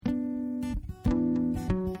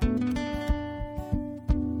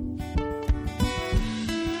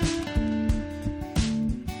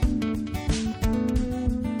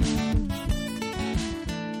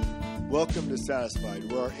Welcome to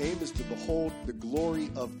Satisfied, where our aim is to behold the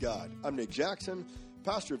glory of God. I'm Nick Jackson,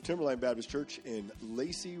 pastor of Timberline Baptist Church in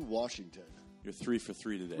Lacey, Washington. You're 3 for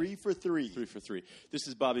 3 today. 3 for 3. 3 for 3. This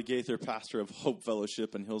is Bobby Gaither, pastor of Hope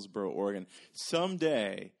Fellowship in Hillsboro, Oregon.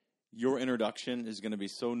 Someday, your introduction is going to be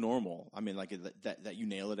so normal. I mean, like that you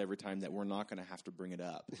nail it every time that we're not going to have to bring it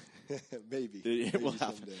up. Maybe. It will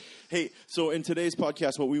happen. Hey, so in today's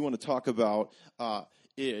podcast, what we want to talk about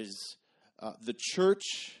is the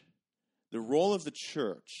church, the role of the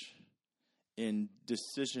church in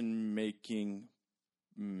decision-making,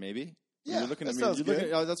 maybe? Yeah, you're looking at that me. sounds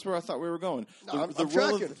good. That's where I thought we were going. No, I'm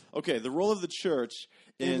role tracking. The role of the church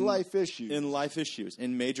in life issues.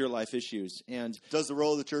 In major life issues. And does the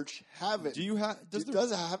role of the church have it? Do you have? Does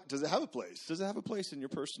it have a place? Does it have a place in your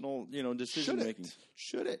personal, decision Should making? it?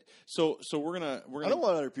 Should it? So we're gonna. I don't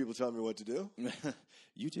want other people telling me what to do.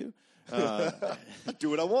 You do. I do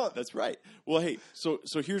what I want. That's right. Well, hey, so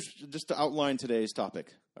here's just to outline today's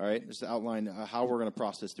topic. All right, just to outline how we're going to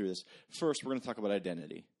process through this. First, we're going to talk about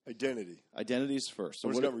identity. Identity's first. So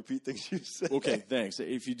I'm just going to repeat things you said. Okay, thanks.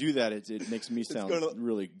 If you do that, it makes me sound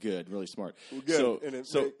really good, really smart. Well,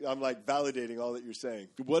 good. I'm like validating all that you're saying.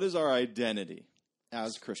 What is our identity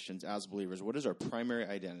as Christians, as believers? What is our primary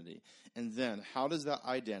identity? And then how does that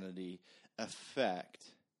identity affect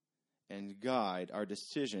and guide our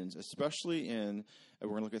decisions, especially in, we're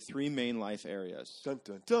going to look at 3 main life areas. Dun,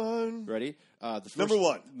 dun, dun. Ready? Number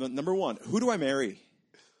one. Who do I marry?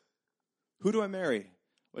 Who do I marry?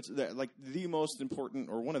 What's that, like the most important,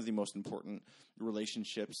 or one of the most important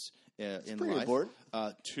relationships in pretty life? Important.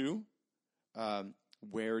 2,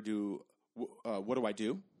 what do I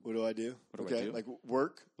do? What do I do? What do I do? Like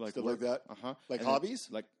work, stuff like that. Like and hobbies.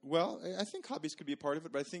 I think hobbies could be a part of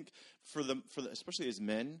it, but I think for the especially as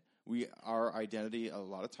men, our identity a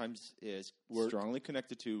lot of times is strongly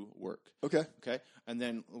connected to work. Okay. And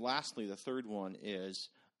then lastly, the third one is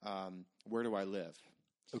where do I live?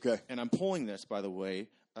 Okay. And I'm pulling this, by the way,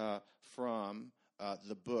 from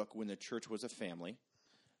the book When the Church Was a Family,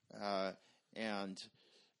 and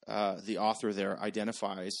the author there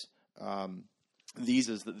identifies these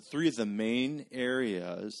as the 3 of the main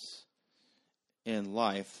areas in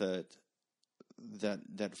life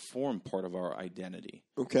that form part of our identity.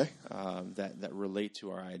 Okay. That relate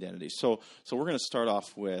to our identity. So we're going to start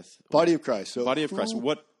off with Body of Christ. So body of Christ.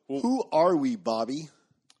 Who are we, Bobby?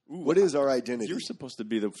 What is our identity? You're supposed to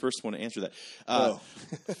be the first one to answer that.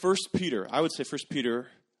 1 Peter. I would say 1 Peter.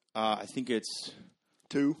 I think it's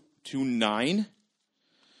 2:9.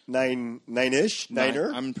 9-ish?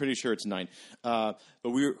 Niner? I'm pretty sure it's 9. But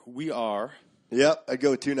we are. Yep, I'd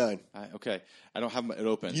go with 2:9. Okay. I don't have it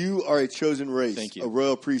open. You are a chosen race, Thank you. A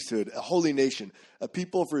royal priesthood, a holy nation, a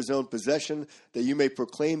people for his own possession, that you may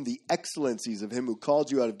proclaim the excellencies of him who called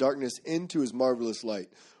you out of darkness into his marvelous light.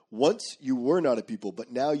 Once you were not a people, but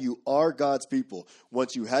now you are God's people.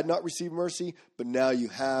 Once you had not received mercy, but now you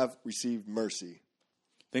have received mercy.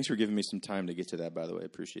 Thanks for giving me some time to get to that, by the way. I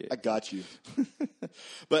appreciate it. I got you.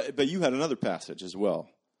 But you had another passage as well.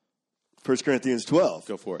 1 Corinthians 12.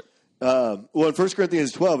 Go for it. In 1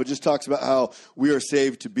 Corinthians 12, it just talks about how we are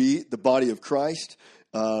saved to be the body of Christ.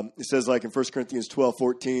 It says, like in 1 Corinthians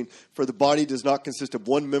 12:14, for the body does not consist of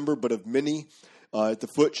one member, but of many. The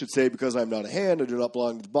foot should say, because I am not a hand, I do not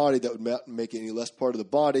belong to the body. That would not make it any less part of the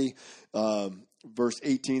body. Verse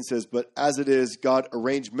 18 says, but as it is, God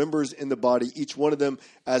arranged members in the body, each one of them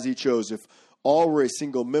as he chose. If all were a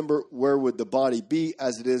single member, where would the body be?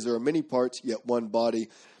 As it is, there are many parts, yet one body.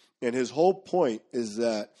 And his whole point is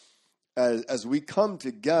that as we come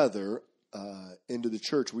together into the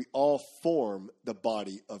church, we all form the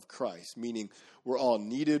body of Christ, meaning we're all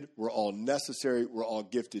needed, we're all necessary, we're all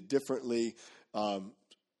gifted differently.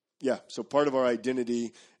 So part of our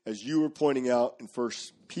identity, as you were pointing out in 1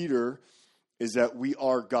 Peter, is that we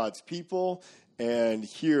are God's people. And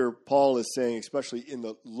here Paul is saying, especially in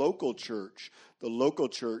the local church,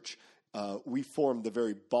 we form the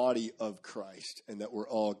very body of Christ, and that we're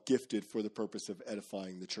all gifted for the purpose of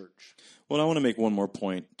edifying the church. Well, I want to make one more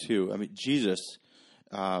point, too. I mean, Jesus,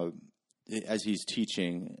 as he's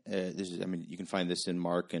teaching, you can find this in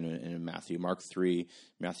Mark and in Matthew. Mark 3,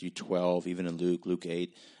 Matthew 12, even in Luke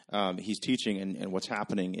 8. He's teaching, and what's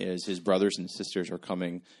happening is his brothers and sisters are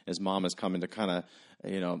coming, his mom is coming to kind of,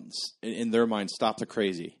 in their mind, stop the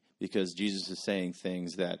crazy, because Jesus is saying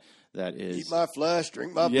things that is... Eat my flesh,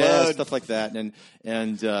 drink my blood. Yeah, stuff like that, and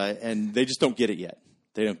they just don't get it yet.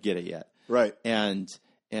 They don't get it yet. Right. And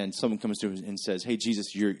someone comes to him and says, "Hey,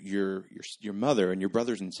 Jesus, your mother and your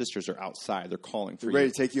brothers and sisters are outside. They're calling for you. They're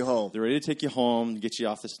ready to take you home. They're ready to take you home, get you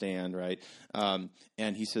off the stand, right?"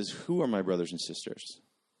 And he says, "Who are my brothers and sisters?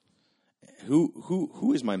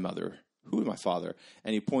 Who is my mother Who is my Father?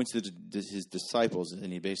 And he points to his disciples,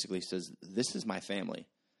 and he basically says, this is my family.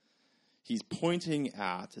 He's pointing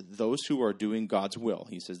at those who are doing God's will.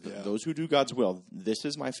 He says, those who do God's will, this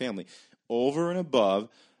is my family. Over and above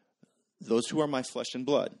those who are my flesh and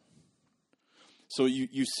blood. So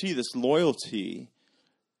you see this loyalty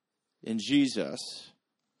in Jesus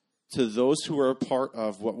to those who are a part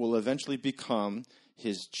of what will eventually become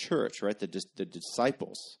his church, right? The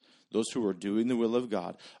disciples, those who are doing the will of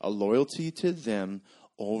God, a loyalty to them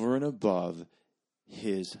over and above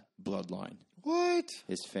his bloodline. What?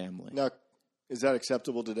 His family. Now, is that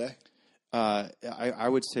acceptable today? I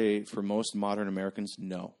would say for most modern Americans,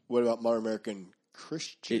 no. What about modern American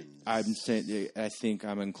Christians? I think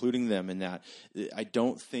I'm including them in that. I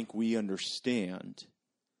don't think we understand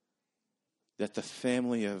that the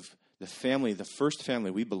first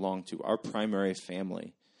family we belong to, our primary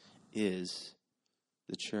family, is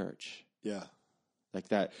the church. Yeah. Like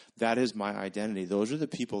that is my identity. Those are the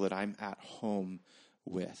people that I'm at home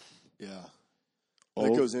with. Yeah.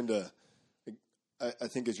 That goes into, I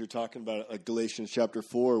think as you're talking about it, like Galatians chapter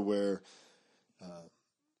 4, where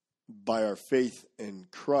by our faith in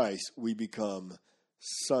Christ, we become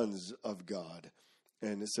sons of God.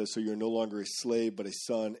 And it says, so you're no longer a slave, but a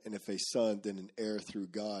son, and if a son, then an heir through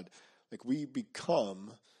God. Like we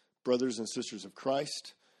become brothers and sisters of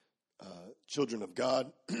Christ, children of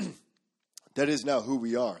God. That is now who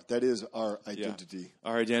we are. That is our identity. Yeah.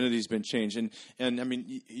 Our identity's been changed. And I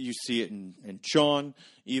mean, you see it in John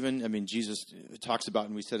even. I mean, Jesus talks about,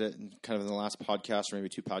 and we said it kind of in the last podcast or maybe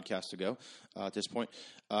 2 podcasts ago at this point,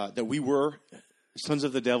 that we were sons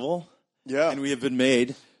of the devil. Yeah. And we have been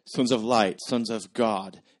made sons of light, sons of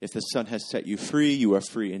God. If the Son has set you free, you are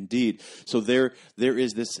free indeed. So there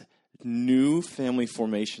is this new family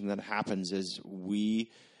formation that happens as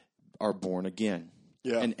we are born again.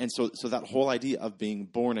 Yeah. And so that whole idea of being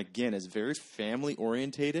born again is very family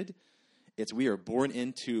orientated. We are born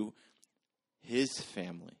into his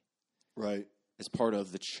family. Right. As part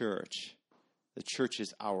of the church. The church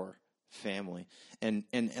is our family. And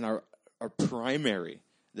our primary,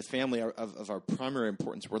 the family of our primary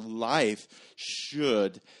importance, where life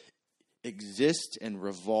should exist and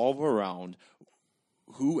revolve around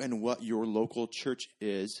who and what your local church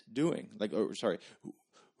is doing.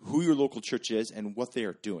 Who your local church is and what they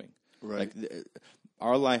are doing. Right. Like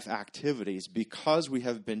our life activities, because we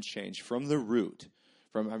have been changed from the root,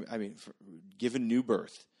 given new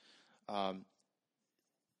birth, the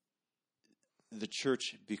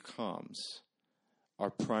church becomes our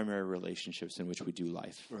primary relationships in which we do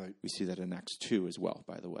life. Right. We see that in Acts 2 as well,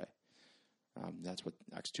 by the way. That's what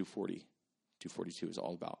Acts 2:42 is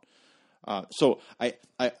all about. So I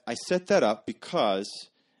set that up because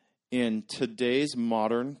in today's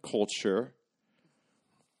modern culture,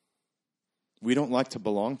 we don't like to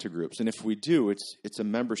belong to groups. And if we do, it's a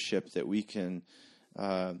membership that we can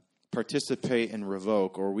participate and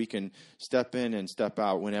revoke, or we can step in and step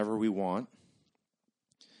out whenever we want.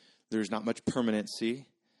 There's not much permanency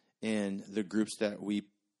in the groups that we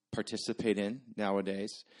participate in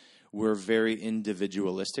nowadays. We're very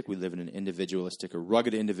individualistic. We live in an individualistic or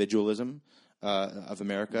rugged individualism of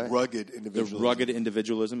America. Rugged individualism. The rugged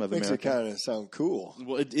individualism of Makes America. Makes it kind of sound cool.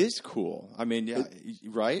 Well, it is cool. I mean, yeah,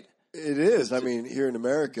 right? It is. I mean, here in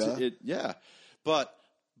America. Yeah. But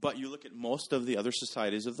you look at most of the other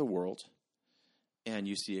societies of the world, and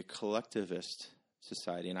you see a collectivist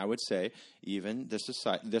society. And I would say even the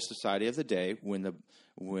society of the day, when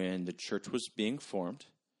the church was being formed,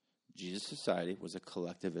 Jesus' society was a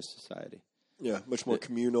collectivist society. Yeah, much more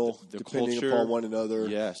communal, the depending culture, upon one another.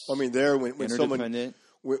 Yes. I mean,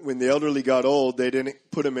 when the elderly got old, they didn't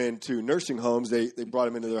put them into nursing homes. They brought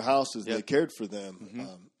them into their houses. Yep. They cared for them.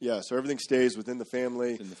 Mm-hmm. So everything stays within the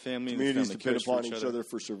family. In the family, communities the family depend upon each other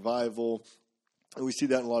for survival. And we see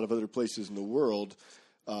that in a lot of other places in the world.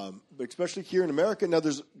 But especially here in America, now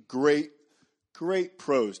there's great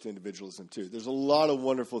pros to individualism too. There's a lot of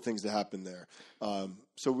wonderful things that happen there.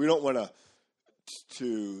 So we don't want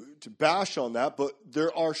to bash on that, but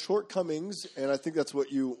there are shortcomings, and I think that's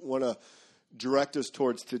what you want to direct us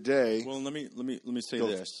towards today. Well, let me say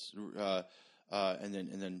this, and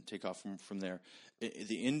then take off from there.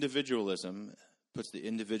 The individualism puts the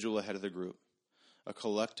individual ahead of the group. A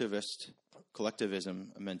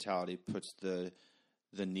collectivism mentality puts the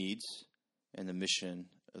needs and the mission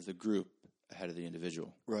of the group ahead of the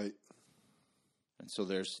individual. Right. And so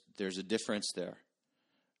there's a difference there.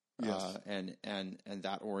 Yes. And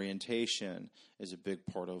that orientation is a big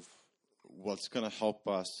part of what's going to help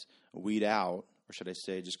us weed out, or should I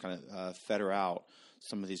say just kind of fetter out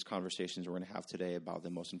some of these conversations we're going to have today about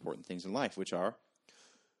the most important things in life, which are?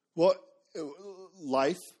 Well,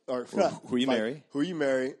 life or who you marry,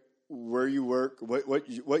 where you work, what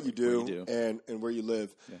you do, and where you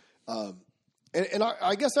live. Yeah. And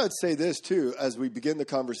I guess I'd say this too as we begin the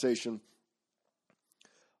conversation.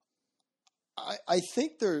 I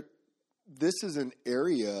think this is an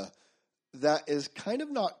area that is kind of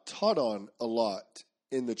not taught on a lot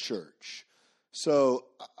in the church. So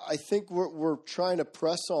I think what we're trying to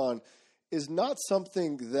press on is not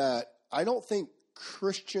something that I don't think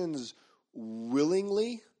Christians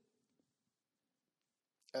willingly,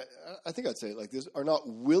 I think I'd say it like this, are not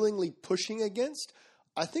willingly pushing against.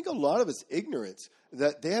 I think a lot of it's ignorance,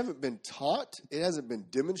 that they haven't been taught. It hasn't been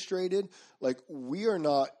demonstrated. Like, we are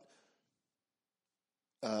not,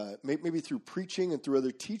 maybe through preaching and through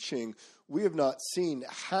other teaching, we have not seen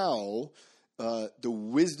how the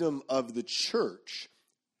wisdom of the church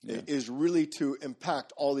is really to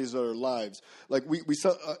impact all these other lives. Like we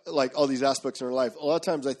like all these aspects in our life. A lot of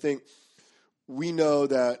times I think we know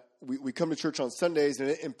that we come to church on Sundays and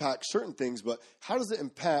it impacts certain things, but how does it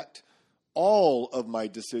impact all of my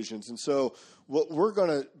decisions? And so what we're going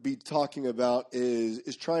to be talking about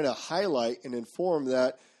is trying to highlight and inform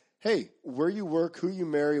that, hey, where you work, who you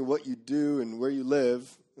marry, what you do, and where you live,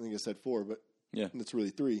 I think I said 4, but it's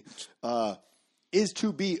really 3, is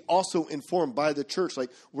to be also informed by the church.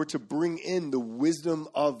 Like, we're to bring in the wisdom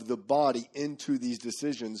of the body into these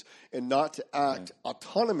decisions and not to act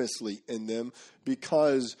autonomously in them,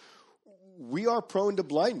 because we are prone to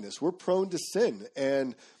blindness. We're prone to sin.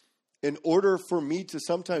 And in order for me to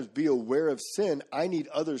sometimes be aware of sin, I need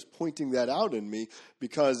others pointing that out in me,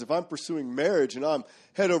 because if I'm pursuing marriage and I'm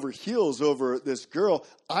head over heels over this girl,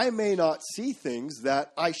 I may not see things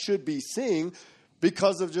that I should be seeing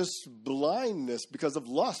because of just blindness, because of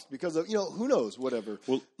lust, because of, who knows, whatever.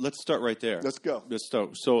 Well, let's start right there. Let's go. Let's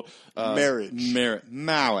start. So, marriage.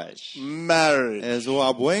 Marriage is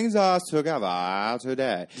what brings us together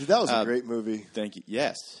today. Dude, that was a great movie. Thank you.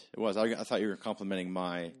 Yes, it was. I thought you were complimenting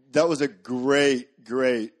my... That was a great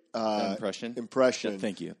impression. Yeah,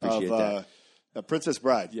 thank you. Appreciate that. Princess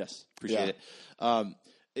Bride. Yes, appreciate it. I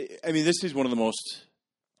mean, this is one of the most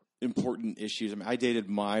important issues. I mean, I dated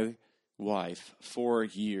my wife 4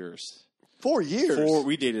 years. 4 years?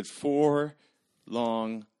 We dated 4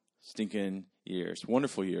 long, stinking years.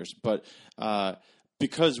 Wonderful years. But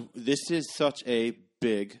because this is such a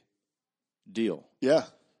big deal. Yeah.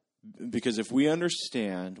 Because if we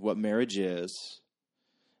understand what marriage is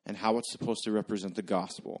and how it's supposed to represent the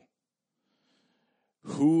gospel,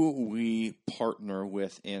 who we partner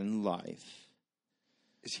with in life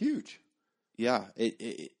is huge. Yeah.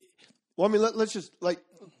 Well, I mean, let's just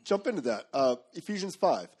jump into that. Ephesians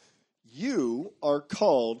 5. You are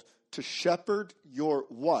called to shepherd your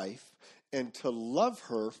wife and to love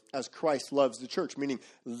her as Christ loves the church, meaning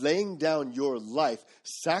laying down your life,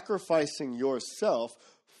 sacrificing yourself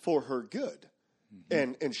for her good.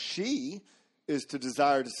 Mm-hmm. And she is to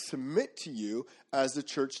desire to submit to you as the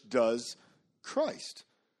church does Christ.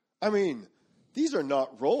 I mean, these are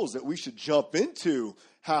not roles that we should jump into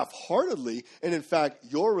half-heartedly. And in fact,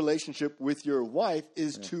 your relationship with your wife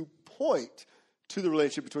is to point to the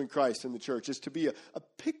relationship between Christ and the church, is to be a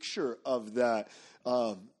picture of that.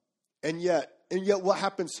 And yet what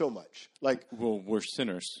happens so much? We're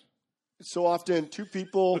sinners. So often, 2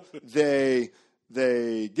 people, they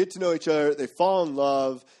get to know each other, they fall in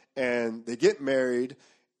love, and they get married,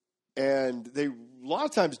 and they a lot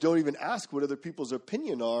of times don't even ask what other people's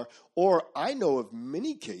opinion are. Or I know of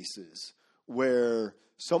many cases where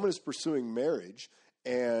someone is pursuing marriage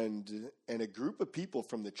and a group of people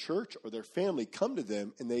from the church or their family come to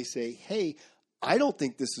them and they say, hey, I don't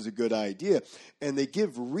think this is a good idea. And they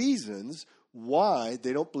give reasons why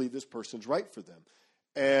they don't believe this person's right for them.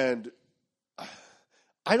 And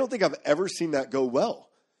I don't think I've ever seen that go well.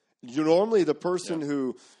 Normally the person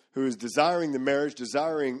who is desiring the marriage,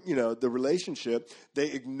 desiring, the relationship,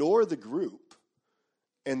 they ignore the group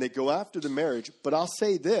and they go after the marriage. But I'll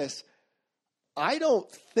say this, I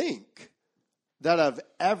don't think that I've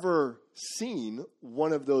ever seen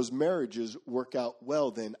one of those marriages work out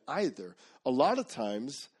well then either. A lot of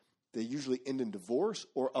times they usually end in divorce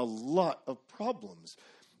or a lot of problems.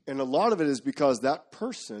 And a lot of it is because that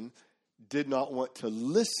person did not want to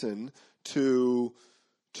listen to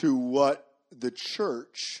what the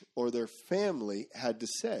church or their family had to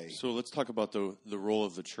say. So let's talk about the role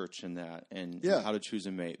of the church in that and how to choose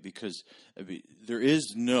a mate. Because there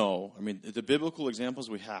is the biblical examples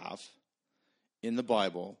we have in the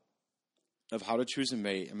Bible of how to choose a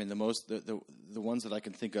mate. I mean, the ones that I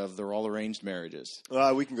can think of, they're all arranged marriages.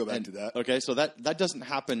 We can go back to that. Okay, so that doesn't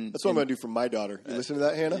happen. That's what I'm going to do for my daughter. You listen to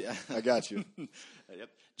that, Hannah? Yeah. I got you. Yep.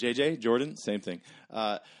 JJ, Jordan, same thing.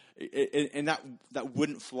 and that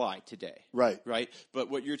wouldn't fly today. Right. Right? But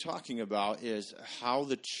what you're talking about is how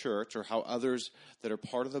the church or how others that are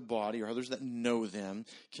part of the body or others that know them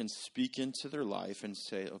can speak into their life and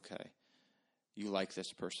say, okay, you like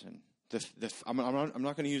this person. I'm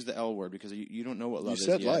not going to use the L word because you don't know what love is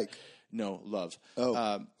yet. You said like. No, love.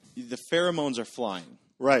 Oh. The pheromones are flying.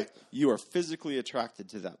 Right. You are physically attracted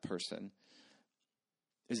to that person.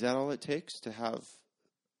 Is that all it takes to have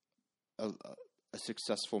a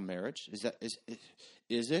successful marriage? Is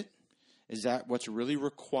it? Is that what's really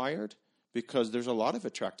required? Because there's a lot of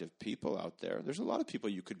attractive people out there. There's a lot of people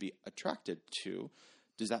you could be attracted to.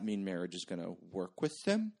 Does that mean marriage is going to work with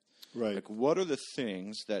them? Right. Like, what are the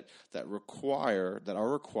things that are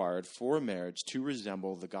required for a marriage to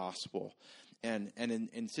resemble the gospel? And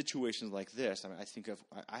in situations like this, I think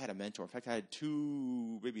I had a mentor. In fact, I had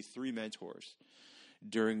 2, maybe 3 mentors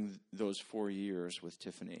during those 4 years with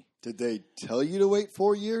Tiffany. Did they tell you to wait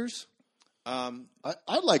 4 years?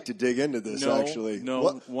 I'd like to dig into this. Actually,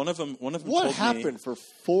 no. One of them. What told happened me, for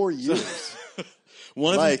 4 years?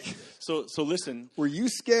 One of them. So listen. Were you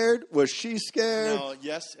scared? Was she scared? No.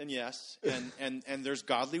 Yes, and yes, and there's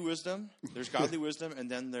godly wisdom. There's godly wisdom, and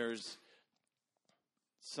then there's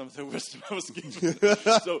some of the wisdom I was given.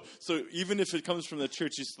 So even if it comes from the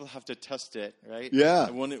church, you still have to test it, right? Yeah.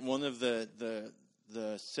 And one of the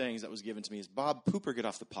sayings that was given to me is, Bob, poop or get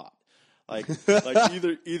off the pot. Like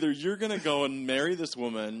either you're gonna go and marry this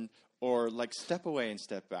woman or like step away and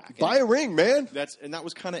step back. Buy a ring, man. That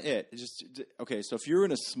was kind of it. It's just okay. So if you're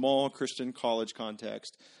in a small Christian college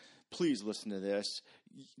context, please listen to this.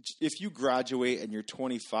 If you graduate and you're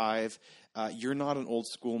 25, you're not an old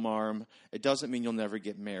school marm. It doesn't mean you'll never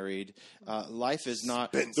get married. Life is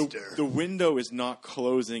not the window is not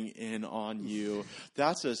closing in on you.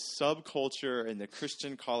 That's a subculture in the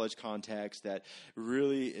Christian college context that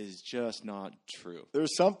really is just not true.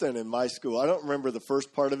 There's something in my school. I don't remember the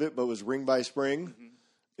first part of it, but it was ring by spring.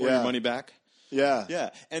 Mm-hmm. Or your money back. Yeah. Yeah.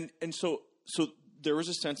 And so there was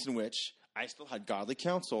a sense in which I still had godly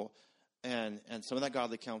counsel. And some of that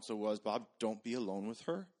godly counsel was, Bob, don't be alone with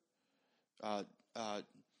her.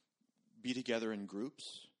 Be together in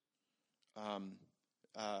groups.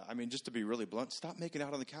 Just to be really blunt, stop making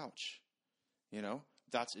out on the couch.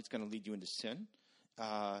 It's going to lead you into sin.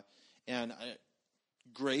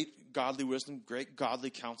 Great godly wisdom, great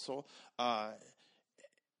godly counsel. But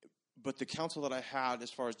the counsel that I had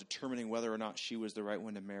as far as determining whether or not she was the right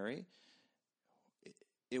one to marry,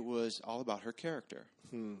 it was all about her character.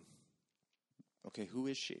 Okay, who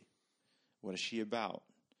is she? What is she about?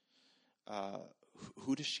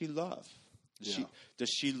 Who does she love? Does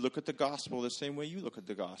she look at the gospel the same way you look at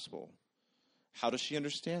the gospel? How does she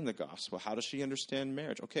understand the gospel? How does she understand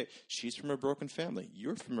marriage? Okay, she's from a broken family.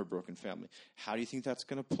 You're from a broken family. How do you think that's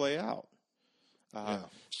going to play out?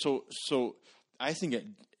 So I think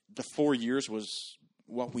the 4 years was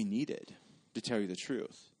what we needed, to tell you the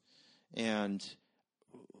truth. And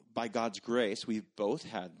by God's grace, we've both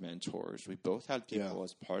had mentors. We've both had people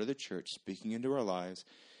as part of the church speaking into our lives,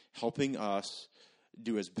 helping us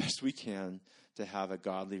do as best we can to have a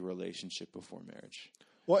godly relationship before marriage.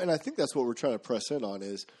 Well, and I think that's what we're trying to press in on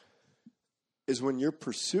is when you're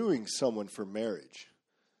pursuing someone for marriage,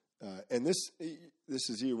 and this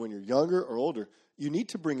is either when you're younger or older, you need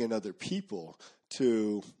to bring in other people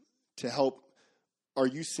to help. Are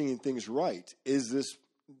you seeing things right? Is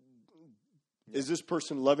this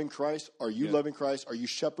person loving Christ? Are you loving Christ? Are you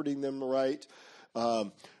shepherding them right?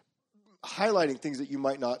 Highlighting things that you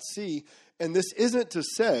might not see. And this isn't to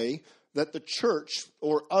say that the church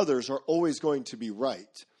or others are always going to be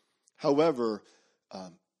right. However,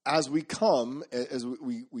 as we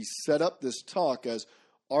set up this talk as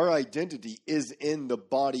our identity is in the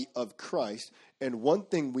body of Christ. And one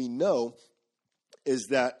thing we know is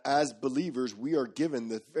that as believers, we are given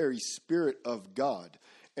the very Spirit of God.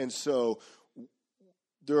 And so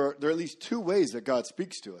there are at least 2 ways that God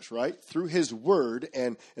speaks to us, right? Through His Word,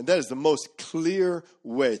 and that is the most clear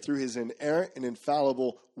way, through His inerrant and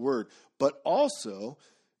infallible Word. But also,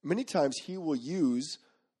 many times He will use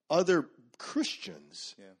other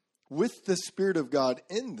Christians with the Spirit of God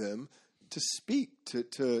in them to speak,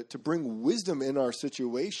 to bring wisdom in our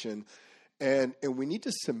situation. And we need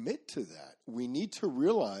to submit to that. We need to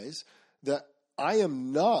realize that I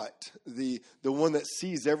am not the one that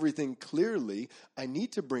sees everything clearly. I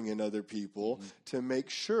need to bring in other people to make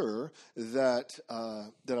sure that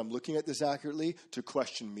I'm looking at this accurately, to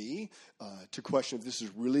question me, to question if this is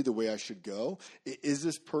really the way I should go. Is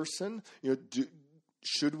this person,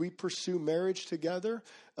 should we pursue marriage together?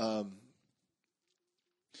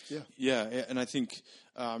 Yeah, and I think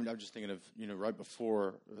I'm just thinking of right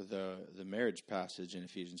before the marriage passage in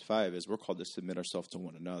Ephesians 5 is we're called to submit ourselves to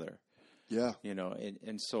one another. Yeah,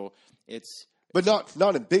 and so it's but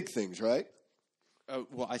not in big things, right?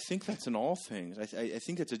 Well, I think that's in all things. I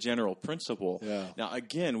think it's a general principle. Yeah. Now,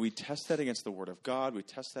 again, we test that against the Word of God. We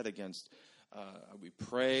test that against. We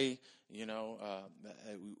pray.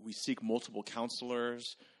 We seek multiple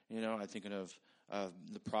counselors. I'm thinking of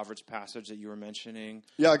the Proverbs passage that you were mentioning.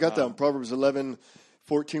 Yeah, I got that in Proverbs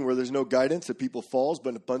 11:14, where there's no guidance that people falls,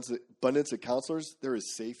 but abundance of counselors, there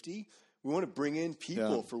is safety. We want to bring in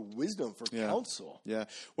people for wisdom, for counsel. Yeah.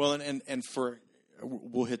 Well, and for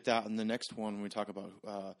we'll hit that in the next one when we talk about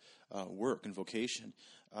work and vocation.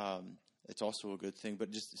 It's also a good thing,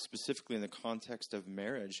 but just specifically in the context of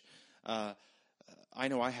marriage, I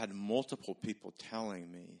know I had multiple people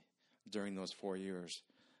telling me during those 4 years,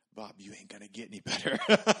 Bob, you ain't going to get any better.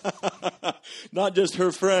 Not just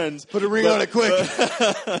her friends. Put a ring on it quick.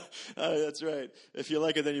 That's right. If you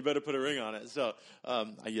like it, then you better put a ring on it. So,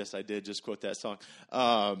 yes, I did just quote that song.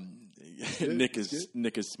 Nick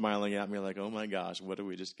is smiling at me like, oh my gosh, what did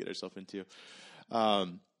we just get ourselves into? I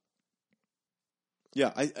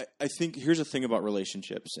think here's the thing about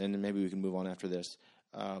relationships, and maybe we can move on after this,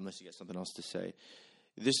 unless you got something else to say.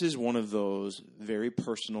 This is one of those very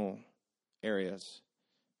personal areas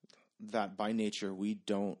that by nature we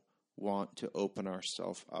don't want to open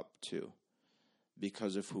ourselves up to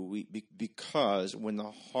because of because when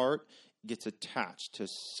the heart gets attached to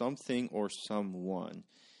something or someone,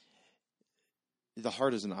 the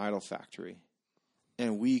heart is an idol factory,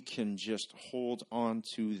 and we can just hold on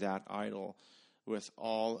to that idol with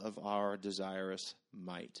all of our desirous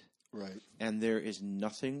might. Right. And there is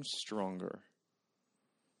nothing stronger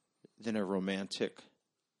than a romantic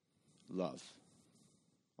love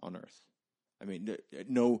on earth. I mean,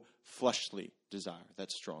 no fleshly desire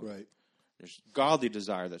that's stronger. Right. There's godly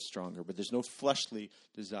desire that's stronger, but there's no fleshly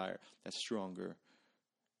desire that's stronger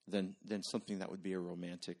than something that would be a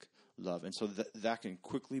romantic love. And so that can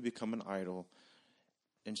quickly become an idol.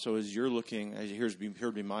 And so as you're looking, here's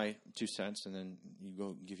be my 2 cents, and then you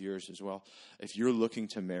go give yours as well. If you're looking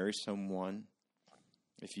to marry someone,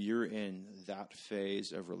 if you're in that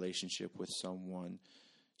phase of relationship with someone,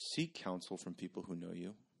 seek counsel from people who know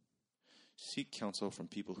you. Seek counsel from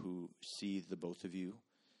people who see the both of you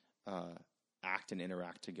act and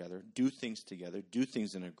interact together, do things together, do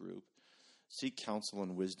things in a group. Seek counsel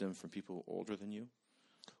and wisdom from people older than you.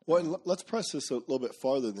 Well, and let's press this a little bit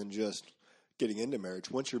farther than just getting into marriage.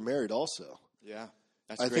 Once you're married also. Yeah,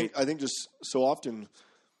 that's great. I think just so often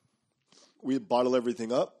we bottle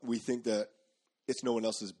everything up. We think that it's no one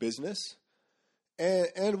else's business.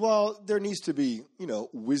 And while there needs to be,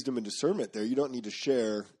 wisdom and discernment there, you don't need to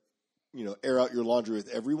share, air out your laundry with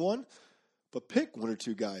everyone. But pick one or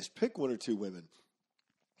two guys, pick one or two women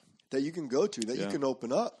that you can go to, that you can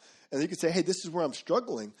open up. And you can say, hey, this is where I'm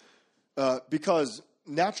struggling. Because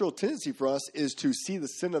natural tendency for us is to see the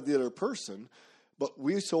sin of the other person. But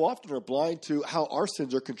we so often are blind to how our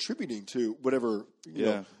sins are contributing to whatever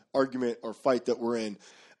argument or fight that we're in.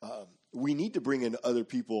 We need to bring in other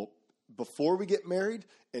people before we get married,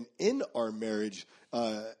 and in our marriage.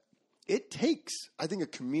 It takes, I think, a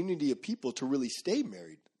community of people to really stay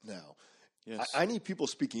married now. Yes. I need people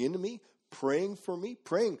speaking into me, praying for me,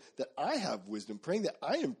 praying that I have wisdom, praying that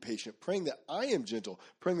I am patient, praying that I am gentle,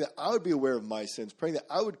 praying that I would be aware of my sins, praying that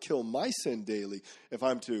I would kill my sin daily if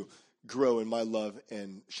I'm to grow in my love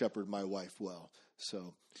and shepherd my wife well.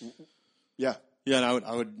 So, yeah. Yeah, and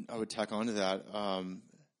I would tack on to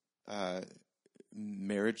that.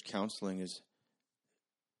 Marriage counseling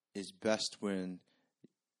is best when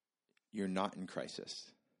you're not in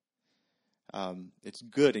crisis. It's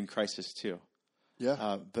good in crisis too.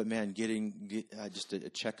 Yeah. But man, getting just a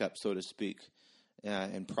checkup, so to speak,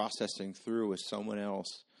 and processing through with someone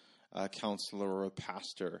else, a counselor or a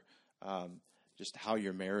pastor, just how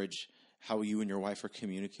your marriage, how you and your wife are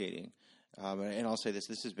communicating. And I'll say this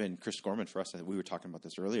has been Chris Gorman for us. We were talking about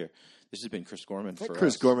this earlier. This has been Chris Gorman for us.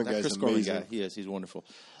 Chris Gorman guy Chris is Gorman amazing. guy. He is. He's wonderful.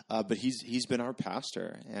 But he's been our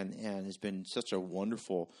pastor and has been such a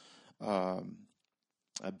wonderful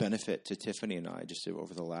benefit to Tiffany and I just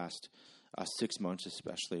over the last 6 months,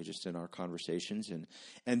 especially just in our conversations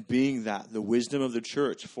and being that the wisdom of the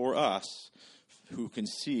church for us who can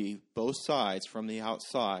see both sides from the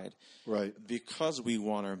outside. Right. Because we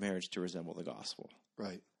want our marriage to resemble the gospel.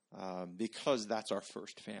 Right. Because that's our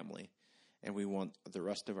first family, and we want the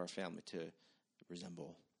rest of our family to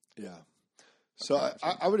resemble. Yeah. So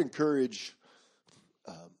I would encourage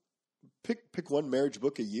pick one marriage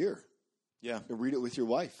book a year. Yeah. And read it with your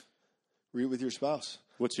wife. Read it with your spouse.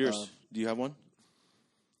 What's yours? Do you have one?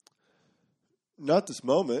 Not this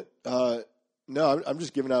moment. No, I'm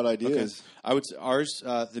just giving out ideas. Okay. I would say ours,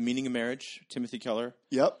 The Meaning of Marriage, Timothy Keller.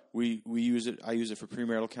 Yep. We use it. I use it for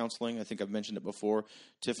premarital counseling. I think I've mentioned it before.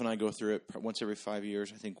 Tiff and I go through it once every 5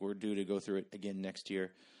 years. I think we're due to go through it again next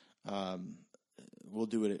year. We'll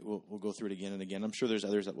do it. We'll go through it again and again. I'm sure there's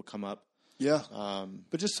others that will come up. Yeah.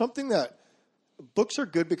 But just something that books are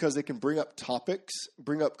good because they can bring up topics,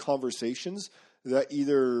 bring up conversations that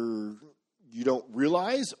either you don't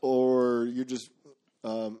realize or you're just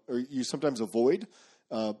or you sometimes avoid,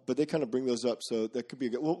 but they kind of bring those up. So that could be a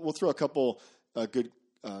good. We'll throw a couple good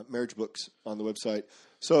marriage books on the website.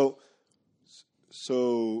 So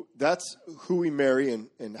that's who we marry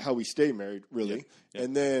and how we stay married, really. Yeah.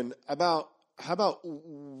 And then how about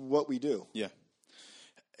what we do? Yeah.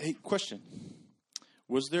 Hey, question.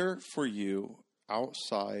 Was there for you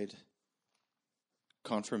outside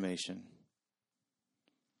confirmation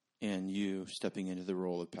and you stepping into the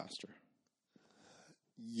role of pastor?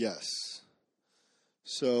 Yes.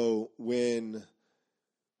 So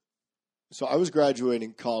I was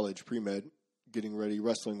graduating college, pre-med, getting ready,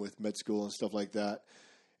 wrestling with med school and stuff like that,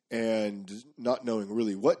 and not knowing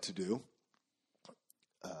really what to do.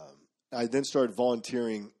 I then started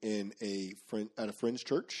volunteering at a friend's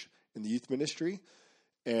church in the youth ministry.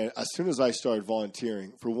 And as soon as I started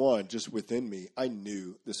volunteering, for one, just within me, I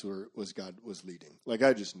knew this was God was leading. Like,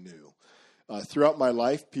 I just knew. Throughout my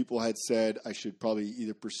life, people had said I should probably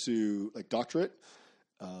either pursue like doctorate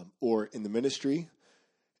or in the ministry.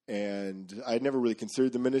 And I had never really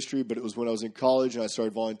considered the ministry, but it was when I was in college and I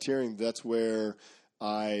started volunteering, that's where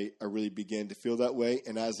I really began to feel that way.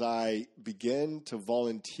 And as I began to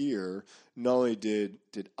volunteer, not only did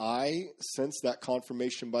I sense that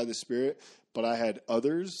confirmation by the Spirit, but I had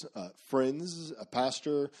others, friends, a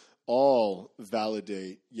pastor, all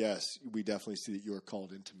validate, yes, we definitely see that you are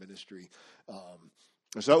called into ministry.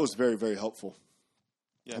 So that was very, very helpful.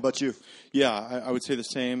 Yeah. How about you? Yeah, I would say the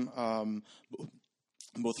same,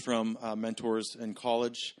 both from mentors in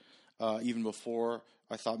college, even before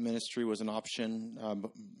I thought ministry was an option.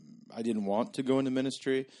 I didn't want to go into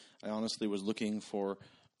ministry. I honestly was looking for,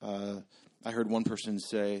 I heard one person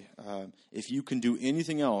say, if you can do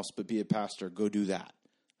anything else but be a pastor, go do that.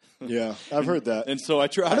 Yeah, I've heard that. And so I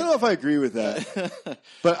tried. I don't know if I agree with that,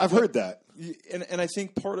 but I've heard that. And I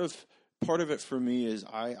think part of it for me is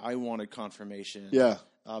I wanted confirmation. Yeah.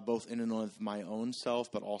 Both in and of my own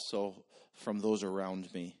self, but also from those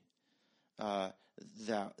around me.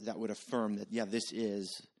 That would affirm that,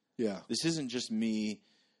 this isn't just me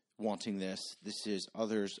wanting this. This is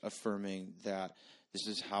others affirming that this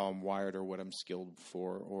is how I'm wired or what I'm skilled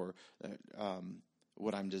for or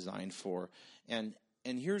what I'm designed for. And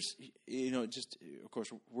here's, just, of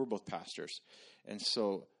course, we're both pastors. And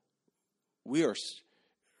so we are,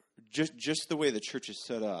 just the way the church is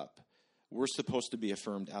set up, we're supposed to be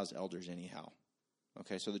affirmed as elders anyhow.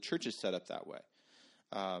 Okay, so the church is set up that way.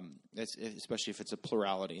 Especially if it's a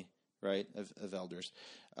plurality, right, of elders,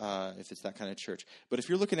 if it's that kind of church. But if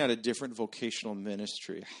you're looking at a different vocational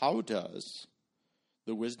ministry, how does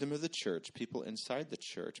the wisdom of the church, people inside the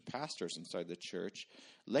church, pastors inside the church,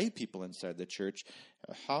 lay people inside the church,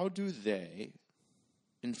 how do they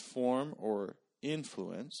inform or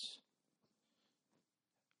influence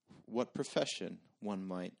what profession one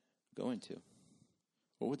might go into?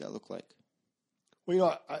 What would that look like?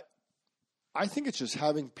 Well, I think it's just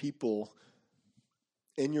having people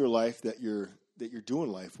in your life that you're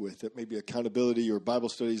doing life with, that maybe accountability or Bible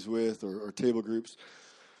studies with or table groups,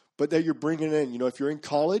 but that you're bringing in. If you're in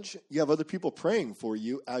college, you have other people praying for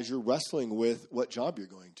you as you're wrestling with what job you're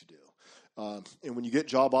going to do. And when you get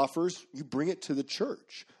job offers, you bring it to the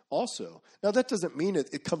church also. Now, that doesn't mean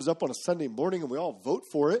it comes up on a Sunday morning and we all vote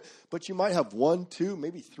for it, but you might have 1, 2,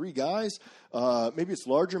 maybe 3 guys. Maybe it's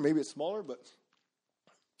larger, maybe it's smaller, but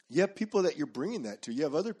you have people that you're bringing that to. You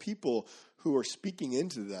have other people who are speaking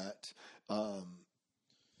into that.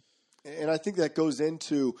 And I think that goes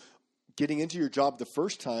into getting into your job the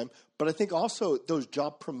first time, but I think also those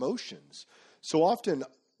job promotions. So often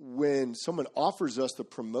when someone offers us the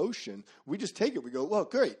promotion, we just take it. We go, well,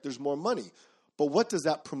 great, there's more money. But what does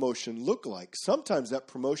that promotion look like? Sometimes that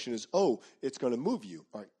promotion is, it's going to move you.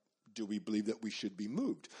 All right. Do we believe that we should be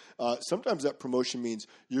moved? Sometimes that promotion means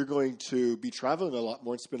you're going to be traveling a lot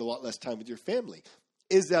more and spend a lot less time with your family.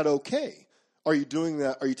 Is that okay? Are you doing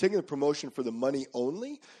that? Are you taking the promotion for the money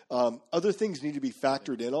only? Other things need to be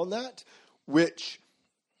factored in on that, which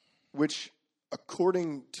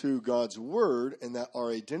according to God's word, and that our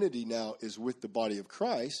identity now is with the body of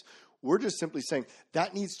Christ, we're just simply saying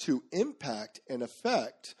that needs to impact and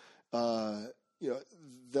affect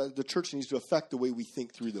the church needs to affect the way we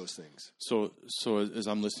think through those things. So as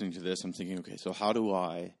I'm listening to this, I'm thinking, okay, so how do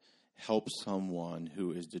I help someone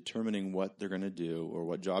who is determining what they're going to do or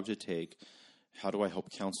what job to take? How do I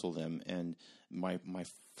help counsel them? And my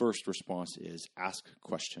first response is ask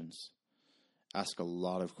questions. Ask a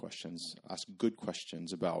lot of questions. Ask good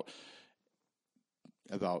questions about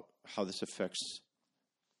how this affects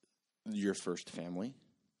your first family.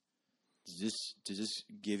 Does this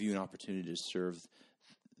give you an opportunity to serve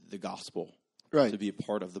the gospel? Right. To be a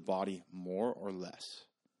part of the body more or less?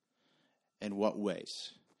 In what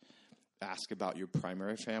ways? Ask about your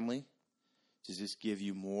primary family. Does this give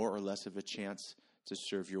you more or less of a chance to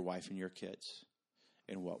serve your wife and your kids?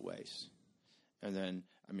 In what ways? And then,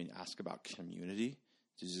 ask about community.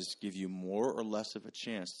 Does this give you more or less of a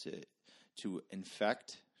chance to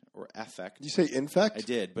infect or affect? Did you say infect? I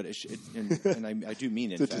did, but I do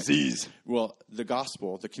mean infect. It's a disease. Well, the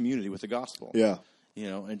gospel, the community with the gospel. Yeah.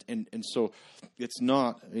 And so it's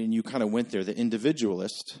not, and you kind of went there, the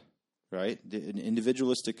individualist, right? An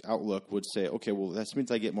individualistic outlook would say, okay, well, that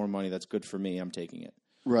means I get more money. That's good for me. I'm taking it.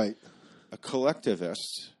 Right. A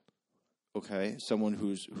collectivist, okay, someone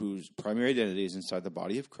whose primary identity is inside the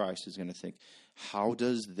body of Christ is going to think, how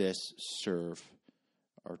does this serve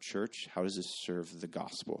our church? How does this serve the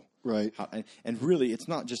gospel? Right. And really, it's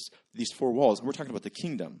not just these four walls. We're talking about the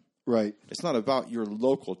kingdom. Right. It's not about your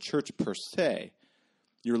local church per se.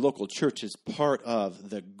 Your local church is part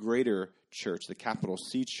of the greater church, the capital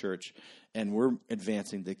C church, and we're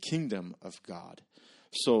advancing the kingdom of God.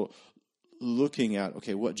 So looking at,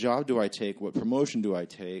 okay, what job do I take? What promotion do I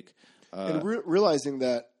take? And realizing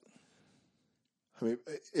that,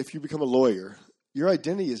 if you become a lawyer, your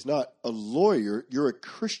identity is not a lawyer. You're a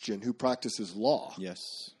Christian who practices law. Yes.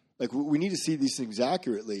 Like, we need to see these things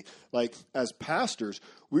accurately. Like, as pastors,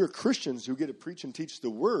 we are Christians who get to preach and teach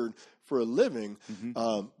the word for a living.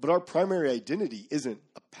 Mm-hmm. But our primary identity isn't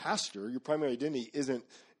a pastor. Your primary identity isn't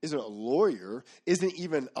a lawyer, isn't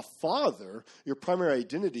even a father. Your primary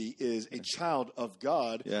identity is a child of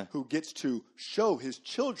God who gets to show his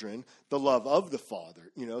children the love of the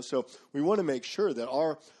Father. So we want to make sure that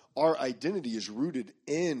our identity is rooted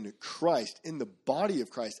in Christ, in the body of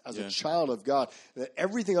Christ as a child of God, and that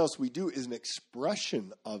everything else we do is an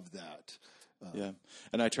expression of that.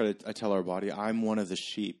 And I tell our body, I'm one of the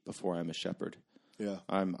sheep before I'm a shepherd. Yeah.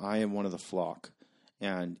 I am one of the flock.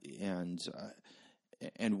 And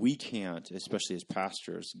we can't, especially as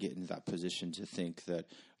pastors, get into that position to think that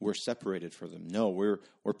we're separated from them. No, we're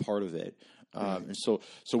part of it. And so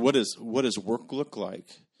what does work look like?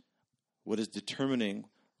 What is determining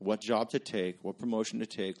what job to take, what promotion to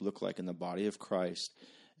take, look like in the body of Christ?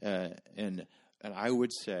 And I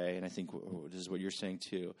would say, and I think this is what you're saying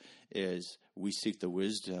too, is we seek the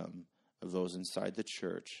wisdom of those inside the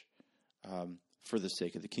church for the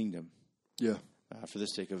sake of the kingdom. Yeah. For the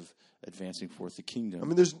sake of advancing forth the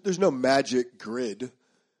kingdom. There's no magic grid.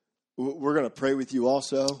 We're going to pray with you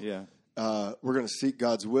also. Yeah. We're going to seek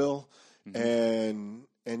God's will. Mm-hmm.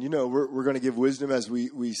 And we're going to give wisdom as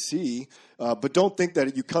we see. But don't think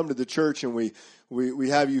that you come to the church and we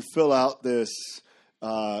have you fill out this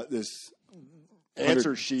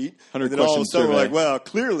answer sheet. And then all of a sudden we're like, well,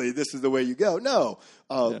 clearly this is the way you go. No.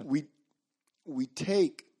 We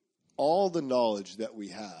take all the knowledge that we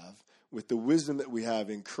have with the wisdom that we have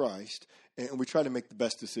in Christ, and we try to make the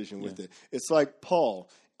best decision with it. It's like Paul,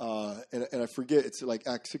 and I forget, it's like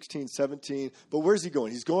Acts 16, 17, but where's he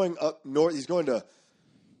going? He's going up north, he's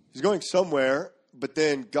going somewhere, but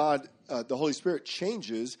then God, the Holy Spirit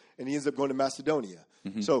changes, and he ends up going to Macedonia.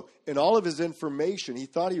 Mm-hmm. So in all of his information, he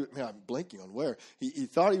thought I'm blanking on where. He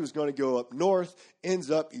thought he was going to go up north,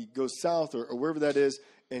 ends up, he goes south or wherever that is,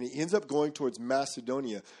 and he ends up going towards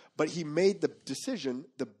Macedonia. But he made the decision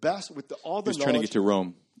the best with all the knowledge. He was trying to get to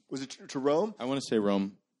Rome. Was it to Rome? I want to say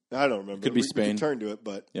Rome. I don't remember. Could be Spain. We can turn to it,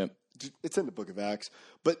 but yep. It's in the book of Acts.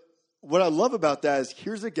 But what I love about that is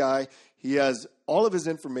here's a guy, he has all of his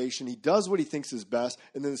information, he does what he thinks is best,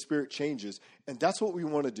 and then the Spirit changes. And that's what we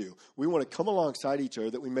want to do. We want to come alongside each other,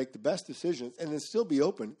 that we make the best decisions, and then still be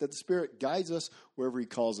open, that the Spirit guides us wherever he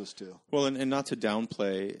calls us to. Well, and not to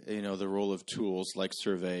downplay, the role of tools like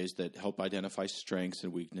surveys that help identify strengths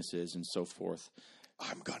and weaknesses and so forth.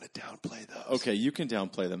 I'm going to downplay those. Okay, you can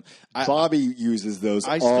downplay them. Bobby uses those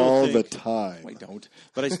all the time. I don't.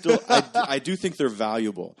 But I do think they're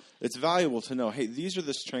valuable. It's valuable to know, hey, these are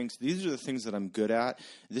the strengths. These are the things that I'm good at.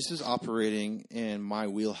 This is operating in my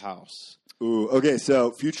wheelhouse. Ooh, okay, so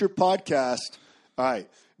future podcast. All right.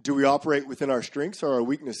 Do we operate within our strengths or our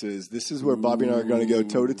weaknesses? This is where Bobby and I are going to go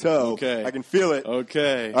toe-to-toe. Okay. I can feel it.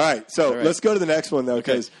 Okay. All right. So let's go to the next one, though,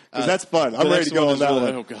 because that's fun. I'm ready to go on that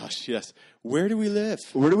one. Oh, gosh, yes. where do we live?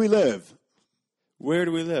 Where do we live? Where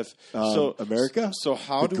do we live? America. So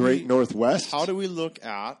how the do Great we Northwest? How do we look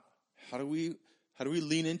at how do we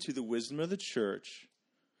lean into the wisdom of the church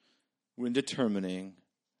when determining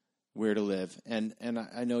where to live? And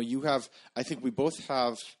I know you have. I think we both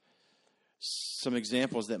have some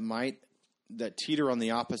examples that teeter on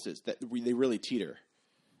the opposites. They really teeter.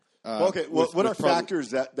 Okay. Well, what are factors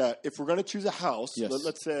that if we're going to choose a house? Yes.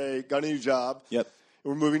 Let's say got a new job. Yep.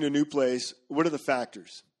 We're moving to a new place. What are the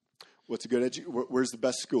factors? What's a good where's the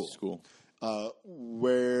best school?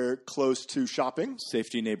 Where close to shopping?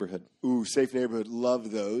 Safety neighborhood. Ooh, safe neighborhood.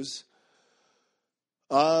 Love those.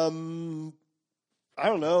 I don't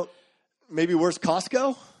know. Maybe where's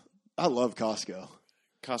Costco? I love Costco.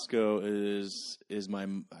 Costco is my.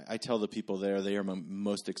 I tell the people there they are my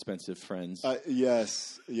most expensive friends.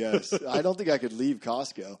 Yes. I don't think I could leave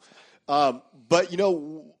Costco. But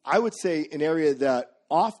I would say an area that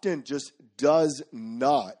often just does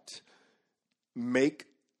not make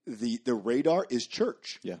the radar is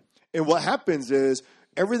church. Yeah. And what happens is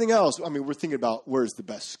everything else, I mean, we're thinking about where's the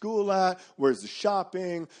best school at, where's the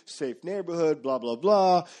shopping, safe neighborhood, blah, blah,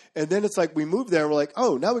 blah. And then it's like we move there and we're like,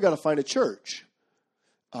 oh, now we got to find a church.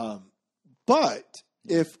 But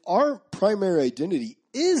if our primary identity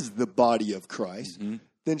is the body of Christ,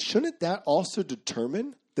 then shouldn't that also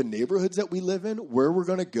determine the neighborhoods that we live in, where we're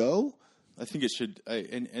going to go? I think it should.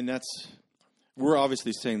 And that's, we're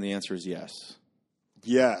obviously saying the answer is yes.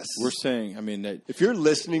 Yes. We're saying, if you're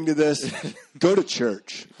listening to this, go to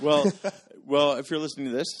church. Well, if you're listening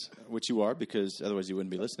to this, which you are, because otherwise you wouldn't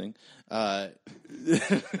be listening.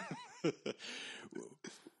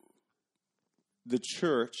 The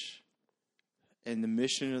church and the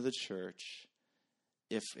mission of the church,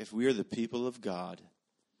 if we are the people of God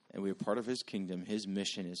and we are part of His kingdom, His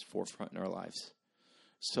mission is forefront in our lives.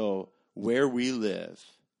 So where we live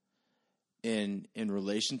in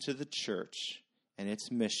relation to the church and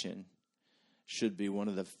its mission should be one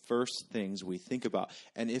of the first things we think about.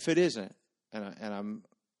 And if it isn't, and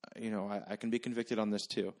I can be convicted on this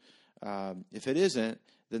too. If it isn't,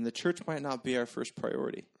 then the church might not be our first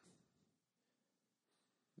priority.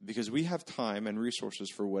 Because we have time and resources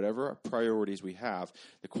for whatever priorities we have.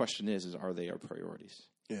 The question is are they our priorities?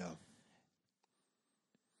 Yeah.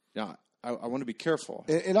 Now, I want to be careful.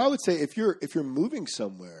 And I would say if you're moving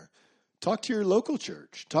somewhere, talk to your local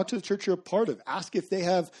church. Talk to the church you're a part of. Ask if they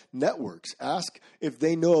have networks. Ask if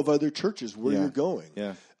they know of other churches where you're going.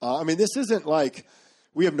 Yeah. This isn't like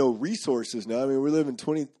we have no resources now. we live in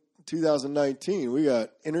 2019. We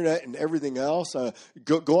got internet and everything else.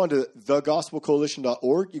 Go on to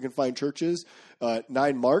thegospelcoalition.org. You can find churches.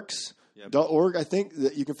 9marks.org, I think,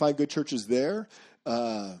 that you can find good churches there.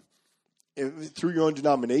 Through your own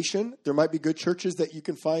denomination, there might be good churches that you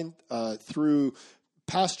can find through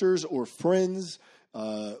pastors or friends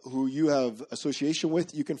who you have association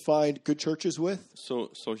with. You can find good churches with.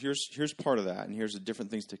 So here's part of that, and here's the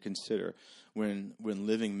different things to consider when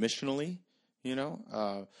living missionally.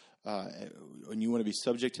 When you want to be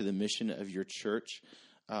subject to the mission of your church,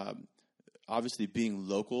 obviously being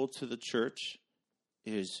local to the church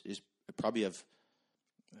is probably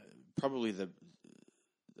the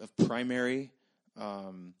primary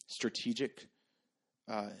strategic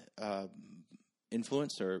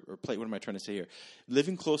influence or play. What am I trying to say here?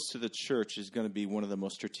 Living close to the church is going to be one of the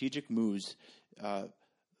most strategic moves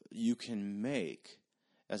you can make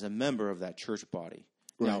as a member of that church body.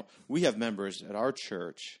 Right. Now, we have members at our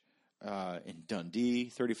church in Dundee,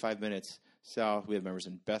 35 minutes south. We have members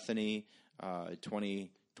in Bethany,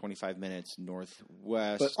 25 minutes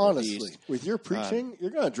northwest. But honestly, east. With your preaching,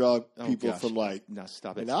 you're going to draw people from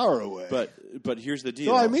an hour away. But here's the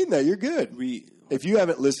deal. No, I mean that. You're good. If you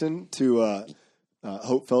haven't listened to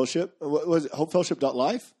Hope Fellowship, what was it?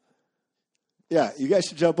 HopeFellowship.life? Yeah, you guys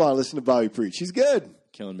should jump on and listen to Bobby preach. He's good.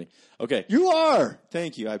 Killing me. Okay. You are.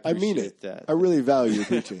 Thank you. I appreciate mean it. That. I really value your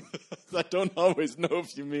preaching. I don't always know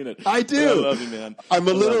if you mean it. I do. I love you, man. I'm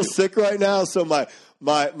a little sick right now, so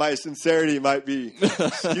my sincerity might be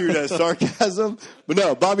skewed as sarcasm. But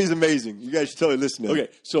no, Bobby's amazing. You guys should totally listen to him.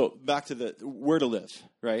 Okay, so back to the where to live,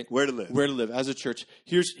 right? Where to live. Where to live as a church.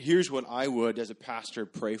 Here's what I would, as a pastor,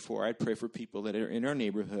 pray for. I'd pray for people that are in our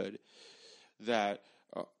neighborhood that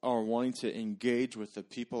are wanting to engage with the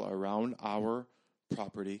people around our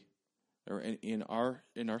property or in our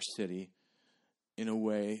city in a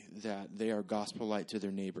way that they are gospel light to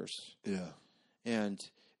their neighbors. Yeah. And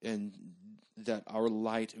that our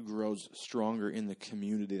light grows stronger in the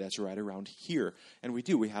community that's right around here. And we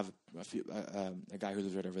do. We have a guy who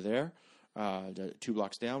lives right over there. 2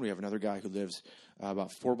 blocks down. We have another guy who lives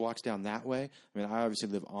about 4 blocks down that way. I mean, I obviously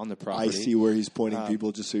live on the property. I see where he's pointing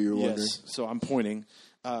people, just so you're wondering. Yes, so I'm pointing.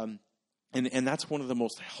 And that's one of the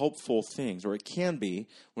most helpful things, or it can be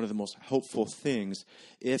one of the most helpful things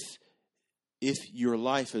if your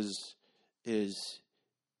life is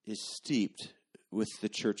steeped with the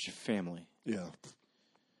church family. Yeah.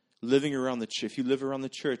 Living around the if you live around the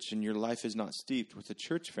church and your life is not steeped with the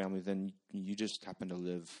church family, then you just happen to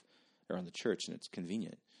live around the church and it's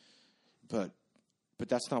convenient. But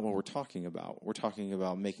that's not what we're talking about. We're talking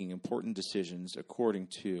about making important decisions according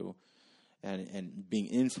to and being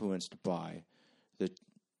influenced by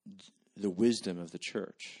the wisdom of the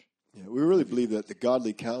church. Yeah, we really believe that that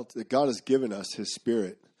God has given us His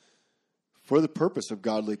Spirit for the purpose of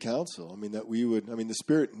godly counsel. I mean, the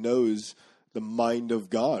Spirit knows the mind of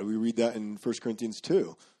God. We read that in 1 Corinthians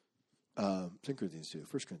 2. 2 Corinthians 2. 1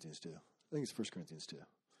 Corinthians 2. I think it's 1 Corinthians 2.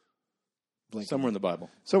 Somewhere in the Bible.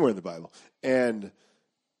 Somewhere in the Bible. And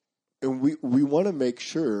we want to make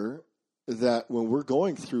sure that when we're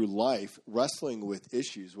going through life, wrestling with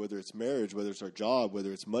issues, whether it's marriage, whether it's our job,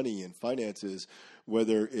 whether it's money and finances,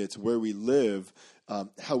 whether it's where we live,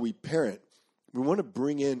 how we parent, we want to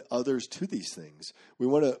bring in others to these things. We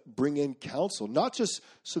want to bring in counsel, not just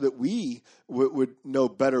so that we would know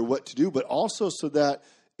better what to do, but also so that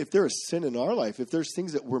if there is sin in our life, if there's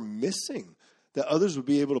things that we're missing, that others would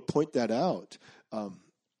be able to point that out.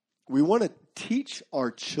 We want to teach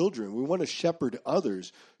our children. We want to shepherd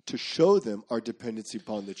others to show them our dependency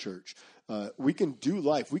upon the church. We can do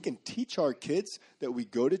life. We can teach our kids that we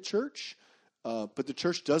go to church, but the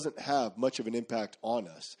church doesn't have much of an impact on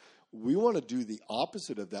us. We want to do the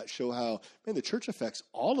opposite of that, show how, the church affects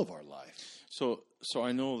all of our life. So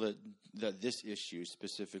I know that this issue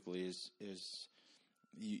specifically is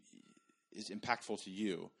impactful to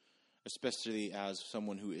you, especially as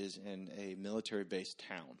someone who is in a military-based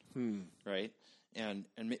town, right? And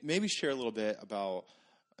maybe share a little bit about,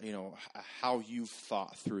 how you've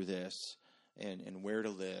thought through this and where to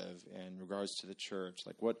live in regards to the church.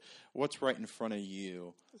 Like what's right in front of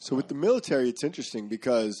you? So with the military, it's interesting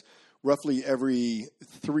because roughly every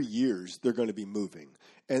 3 years they're going to be moving.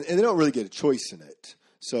 And they don't really get a choice in it.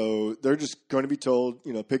 So they're just going to be told,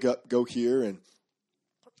 pick up, go here. And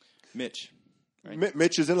Mitch. Right?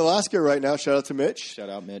 Mitch is in Alaska right now. Shout out to Mitch. Shout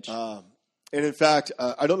out, Mitch. And in fact,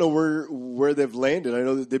 I don't know where they've landed. I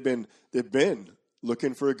know that they've been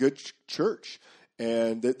looking for a good church,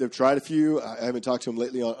 and they've tried a few. I haven't talked to them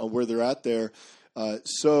lately on where they're at there.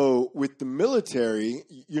 So with the military,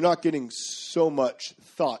 you're not getting so much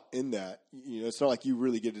thought in that. It's not like you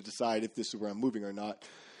really get to decide if this is where I'm moving or not.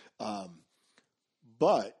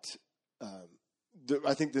 But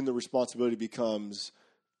I think then the responsibility becomes,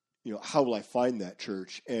 how will I find that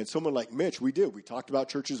church? And someone like Mitch, we talked about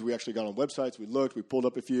churches. We actually got on websites. We looked. We pulled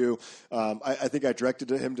up a few. I think I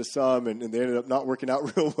directed him to some, and they ended up not working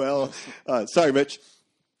out real well. Sorry, Mitch.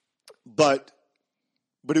 But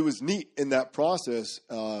it was neat in that process.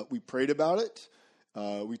 We prayed about it.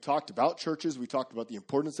 We talked about churches. We talked about the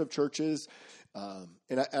importance of churches.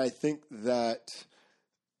 And I think that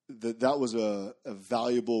was a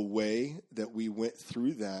valuable way that we went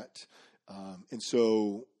through that. And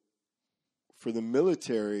so for the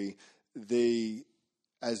military,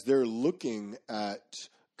 as they're looking at,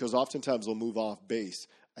 because oftentimes they'll move off base,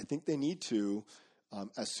 I think they need to,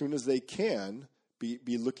 as soon as they can,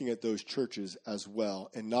 be looking at those churches as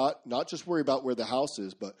well, and not just worry about where the house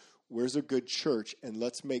is, but where's a good church, and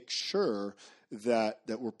let's make sure that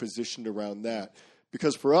we're positioned around that.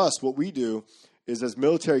 Because for us, what we do is as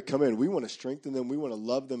military come in, we want to strengthen them. We want to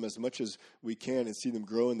love them as much as we can and see them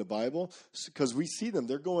grow in the Bible, because we see them.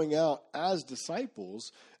 They're going out as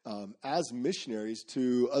disciples, as missionaries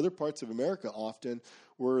to other parts of America often,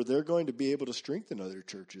 where they're going to be able to strengthen other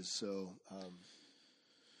churches. So,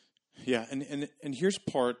 yeah, and here's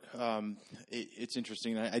part. It's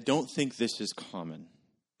interesting. I don't think this is common.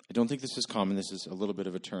 This is a little bit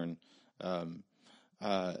of a turn.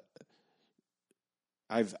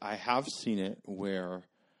 I have seen it where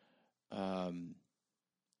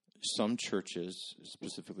some churches,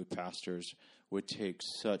 specifically pastors, would take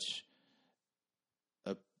such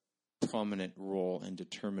a prominent role in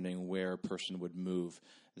determining where a person would move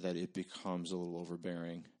that it becomes a little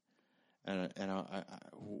overbearing, and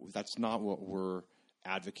that's not what we're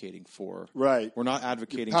advocating for. Right. We're not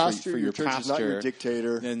advocating for your church pastor. Is not your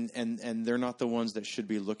dictator. And they're not the ones that should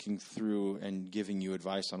be looking through and giving you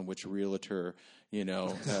advice on which realtor, and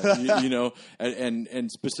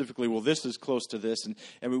specifically, well, this is close to this. And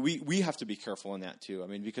I mean, we have to be careful in that too. I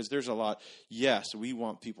mean, because there's a lot, yes, we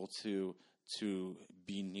want people to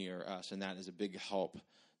be near us, and that is a big help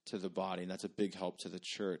to the body, and that's a big help to the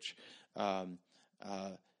church. But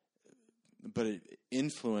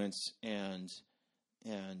influence and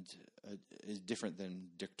is different than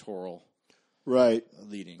dictatorial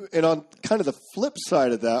leading. And on kind of the flip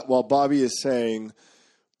side of that, while Bobby is saying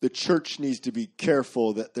the church needs to be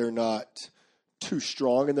careful that they're not too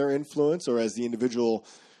strong in their influence, or as the individual,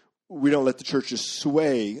 we don't let the church just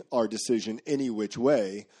sway our decision any which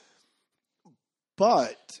way.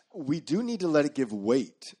 But we do need to let it give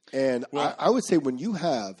weight. And I would say when you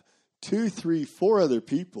have 2, 3, 4 other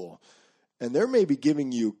people, and they're maybe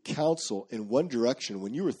giving you counsel in one direction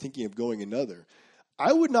when you were thinking of going another,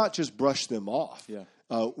 I would not just brush them off. Yeah.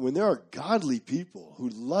 When there are godly people who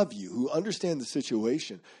love you, who understand the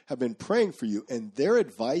situation, have been praying for you, and they're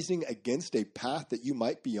advising against a path that you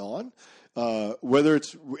might be on, whether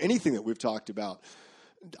it's anything that we've talked about,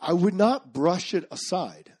 I would not brush it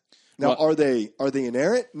aside. Now, are they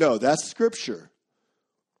inerrant? No, that's Scripture.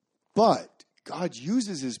 But God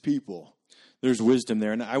uses His people. There's wisdom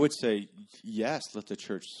there, and I would say, yes, let the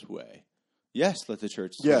church sway. Yes, let the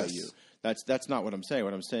church sway you. That's not what I'm saying.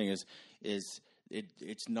 What I'm saying is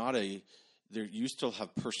it's not a there. You still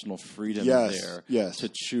have personal freedom there to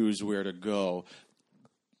choose where to go.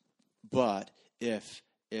 But if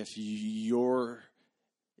your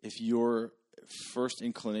first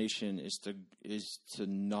inclination is to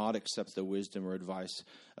not accept the wisdom or advice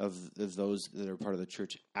of those that are part of the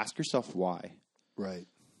church, ask yourself why. Right.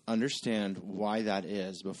 Understand why that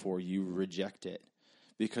is before you reject it.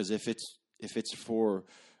 Because if it's for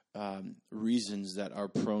reasons that are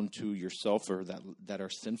prone to yourself or that are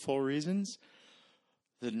sinful reasons,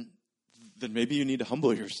 then maybe you need to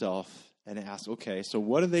humble yourself and ask, okay, so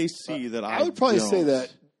what do they see that I would probably don't? say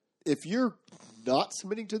that if you're not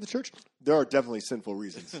submitting to the church, there are definitely sinful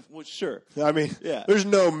reasons. Well, sure. I mean, yeah. There's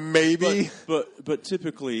no maybe. But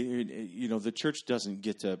typically, the church doesn't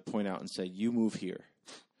get to point out and say, you move here.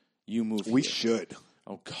 You move here. We should.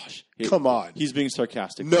 Oh, gosh. Come on. He's being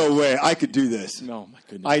sarcastic. No way. I could do this. No, my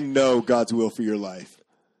goodness. I know God's will for your life.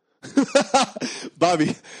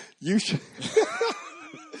 Bobby, you should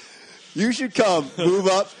you should come, move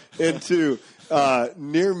up into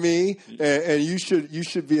near me, and you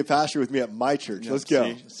should be a pastor with me at my church. Let's go.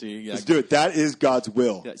 Let's do it. That is God's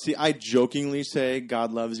will. Yeah, see, I jokingly say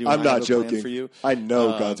God loves you. I'm not joking. Plan for you. I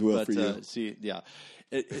know God's will for you.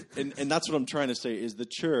 And that's what I'm trying to say is the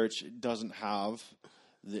church doesn't have.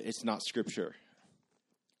 It's not Scripture.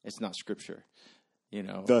 It's not Scripture.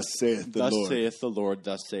 Thus saith the Lord. Thus saith the Lord.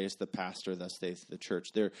 Thus saith the pastor. Thus saith the church.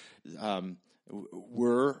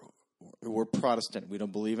 We're Protestant. We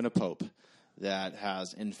don't believe in a pope that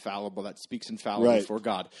speaks infallibly for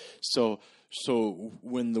God. So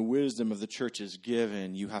when the wisdom of the church is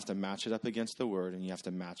given, you have to match it up against the Word, and you have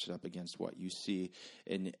to match it up against what you see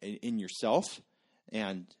in yourself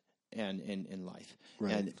and in life.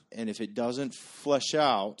 Right. And if it doesn't flesh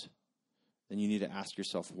out, then you need to ask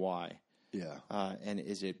yourself why. Yeah. And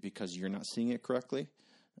is it because you're not seeing it correctly?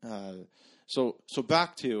 So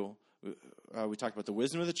back to we talked about the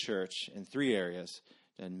wisdom of the church in 3 areas: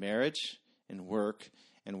 in marriage, in work,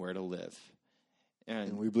 and where to live.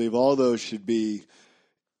 And we believe all those should be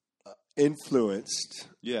influenced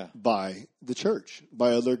by the church,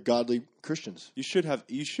 by other godly Christians. You should have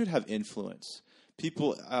influence.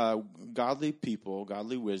 Godly people,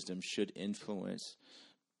 godly wisdom should influence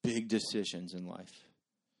big decisions in life.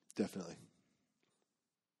 Definitely.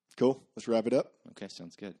 Cool. Let's wrap it up. Okay,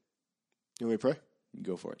 sounds good. You want me to pray?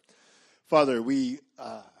 Go for it. Father, we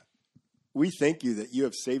thank you that you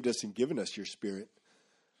have saved us and given us your Spirit.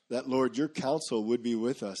 That, Lord, your counsel would be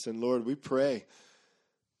with us. And, Lord, we pray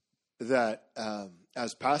that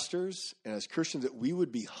as pastors and as Christians that we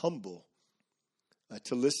would be humble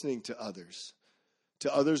to listening to others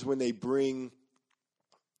when they bring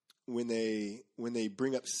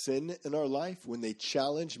up sin in our life, when they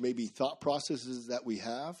challenge maybe thought processes that we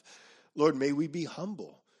have. Lord, may we be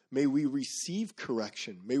humble. May we receive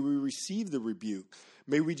correction. May we receive the rebuke.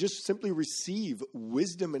 May we just simply receive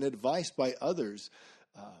wisdom and advice by others.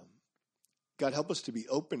 God, help us to be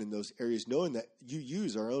open in those areas, knowing that you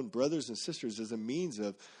use our own brothers and sisters as a means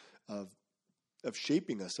of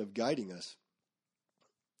shaping us, of guiding us.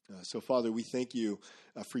 So, Father, we thank you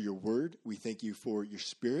for your word. We thank you for your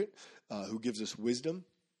Spirit who gives us wisdom.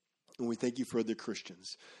 And we thank you for other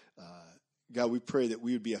Christians. God, we pray that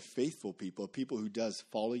we would be a faithful people, a people who does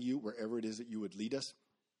follow you wherever it is that you would lead us,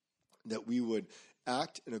 that we would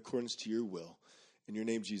act in accordance to your will. In your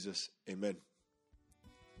name, Jesus, amen.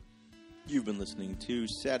 You've been listening to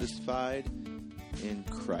Satisfied in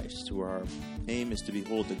Christ, where our aim is to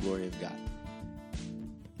behold the glory of God.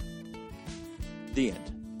 The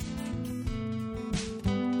end.